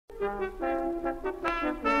We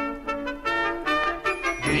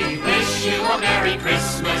wish you a Merry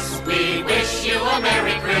Christmas. We wish you a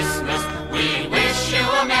Merry Christmas. We wish you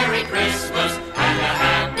a Merry Christmas and a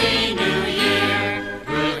Happy New Year.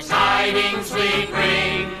 Good tidings we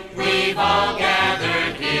bring. We've all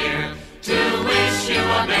gathered here to wish you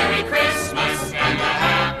a Merry Christmas and a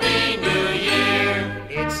Happy New Year.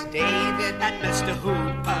 It's David and Mr.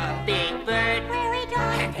 Hooper, Big Bird, Prairie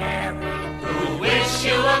Dog, and Harry, who wish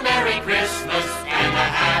you a Merry Christmas and a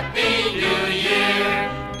Happy New Year.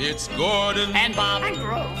 It's Gordon and Bob, and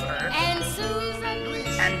Grover, and Susan,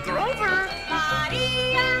 and Grover,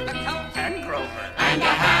 Maria, and Grover, and a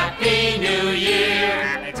Happy New Year.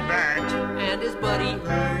 and it's Bert, and his buddy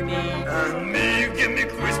Ernie. And me, give me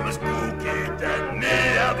Christmas cookie, and me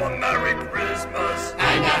have a Merry Christmas.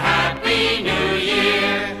 And a Happy New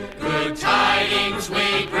Year. Good tidings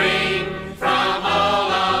we bring from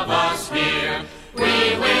all of us here.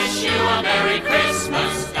 We wish you a Merry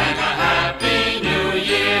Christmas and a Happy New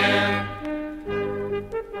Year.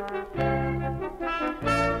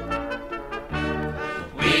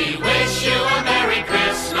 We wish you a Merry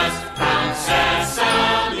Christmas from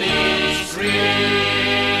Sesame Street.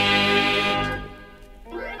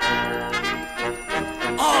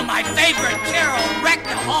 oh, my favorite carol, Wreck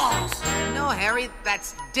the Halls. No, Harry,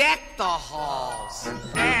 that's Deck the Halls.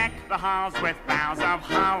 Deck the halls with boughs of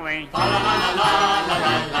holly. La la la la la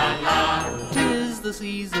la la la. 'Tis the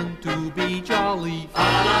season to be jolly.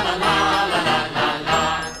 La la la la la la la la.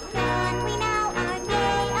 Learn we now our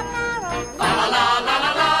gay apparel. La la la la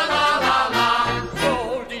la la la la.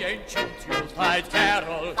 Oh, the ancient Yuletide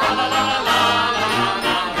carol. La la la la la la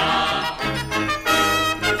la la.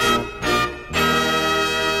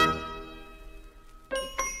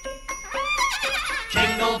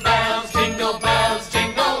 Jingle bells,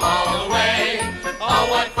 jingle all the way. Oh,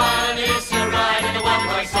 what fun it is to ride in a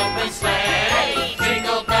one-horse open sleigh.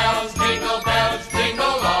 Jingle bells, jingle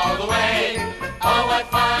all the way. Oh, what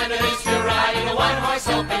fun it is to ride in a one-horse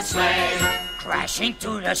open sleigh. Crashing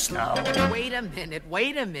through the snow. Wait a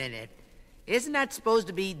minute. Isn't that supposed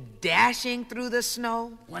to be dashing through the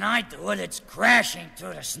snow? When I do it, it's crashing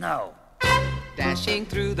through the snow. Dashing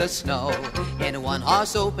through the snow in a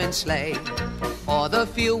one-horse open sleigh. O'er the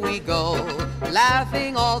field we go,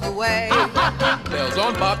 laughing all the way. bells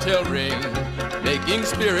on bobtail ring, making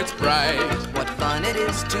spirits bright. What fun it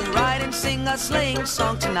is to ride and sing a sleighing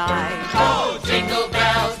song tonight. Oh, jingle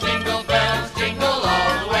bells,